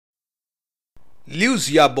Liu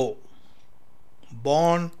Xiaobo,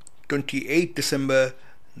 born 28 December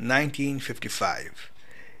 1955,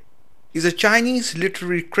 is a Chinese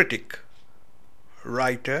literary critic,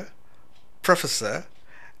 writer, professor,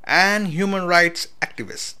 and human rights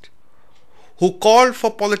activist who called for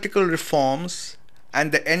political reforms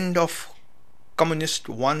and the end of communist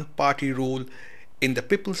one-party rule in the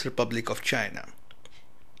People's Republic of China.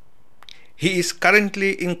 He is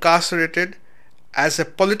currently incarcerated as a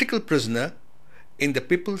political prisoner in the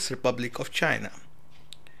People's Republic of China.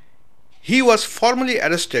 He was formally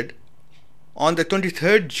arrested on the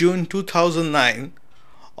 23rd June 2009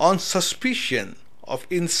 on suspicion of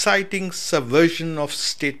inciting subversion of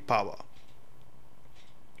state power.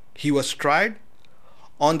 He was tried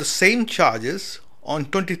on the same charges on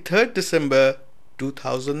 23rd December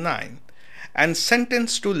 2009 and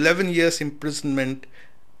sentenced to 11 years imprisonment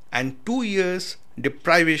and 2 years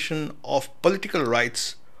deprivation of political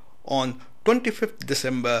rights on 25th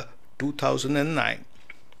December 2009.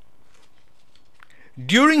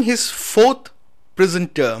 During his fourth prison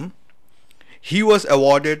term, he was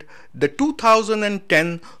awarded the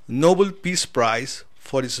 2010 Nobel Peace Prize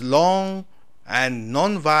for his long and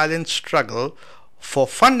non-violent struggle for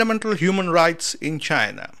fundamental human rights in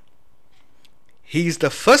China. He is the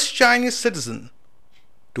first Chinese citizen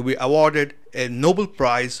to be awarded a Nobel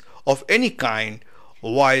Prize of any kind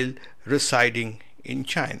while residing in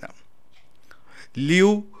China.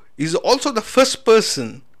 Liu is also the first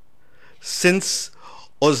person since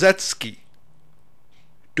Ossetsky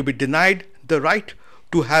to be denied the right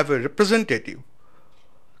to have a representative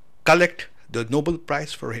collect the Nobel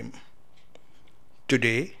Prize for him.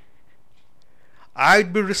 Today,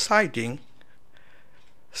 I'd be reciting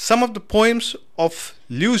some of the poems of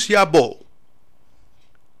Liu Xiaobo,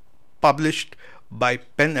 published by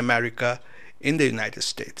PEN America in the United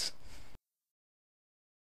States.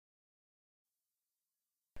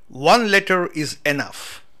 One letter is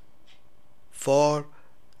enough for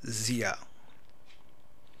Zia.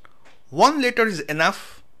 One letter is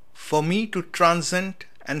enough for me to transcend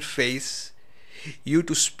and face, you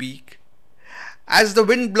to speak. As the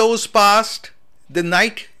wind blows past, the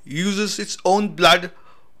night uses its own blood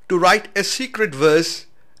to write a secret verse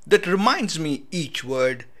that reminds me each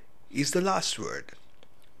word is the last word.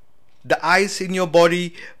 The ice in your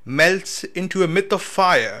body melts into a myth of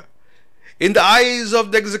fire. In the eyes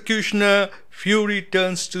of the executioner, fury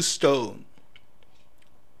turns to stone.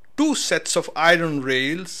 Two sets of iron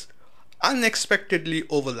rails unexpectedly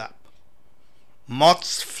overlap.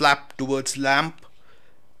 Moths flap towards lamp,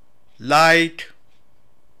 light,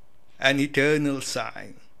 an eternal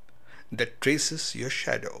sign that traces your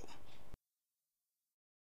shadow.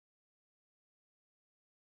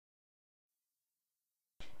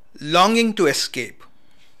 Longing to escape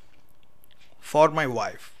for my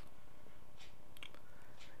wife.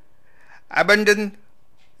 Abandon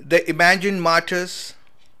the imagined martyrs.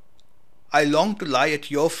 I long to lie at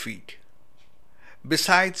your feet.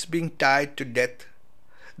 Besides being tied to death,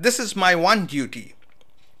 this is my one duty.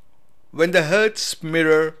 When the heart's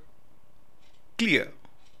mirror clear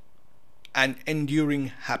and enduring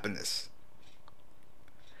happiness.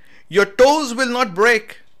 Your toes will not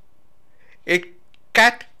break. A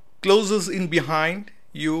cat closes in behind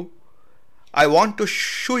you. I want to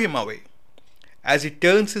shoo him away. As he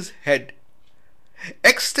turns his head,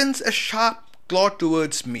 extends a sharp claw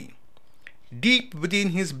towards me. Deep within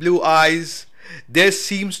his blue eyes, there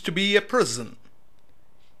seems to be a prison.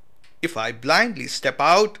 If I blindly step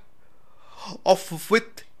out of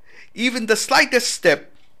with even the slightest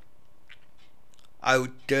step, I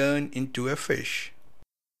would turn into a fish.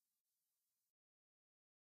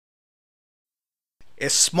 A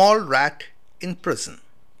small rat in prison.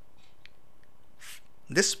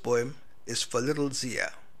 This poem is for little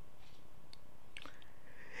Zia.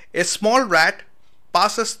 A small rat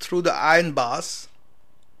passes through the iron bars,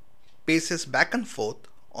 paces back and forth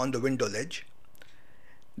on the window ledge.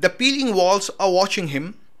 The peeling walls are watching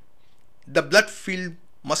him. The blood-filled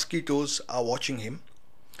mosquitoes are watching him.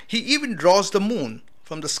 He even draws the moon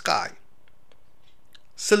from the sky.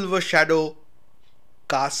 Silver shadow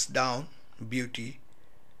casts down beauty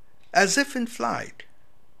as if in flight.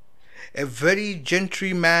 A very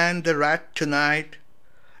gentry man the rat tonight,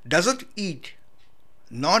 doesn't eat,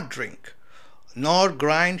 nor drink, nor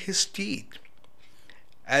grind his teeth,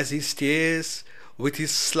 as he stares with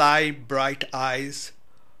his sly bright eyes,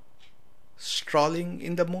 strolling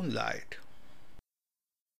in the moonlight.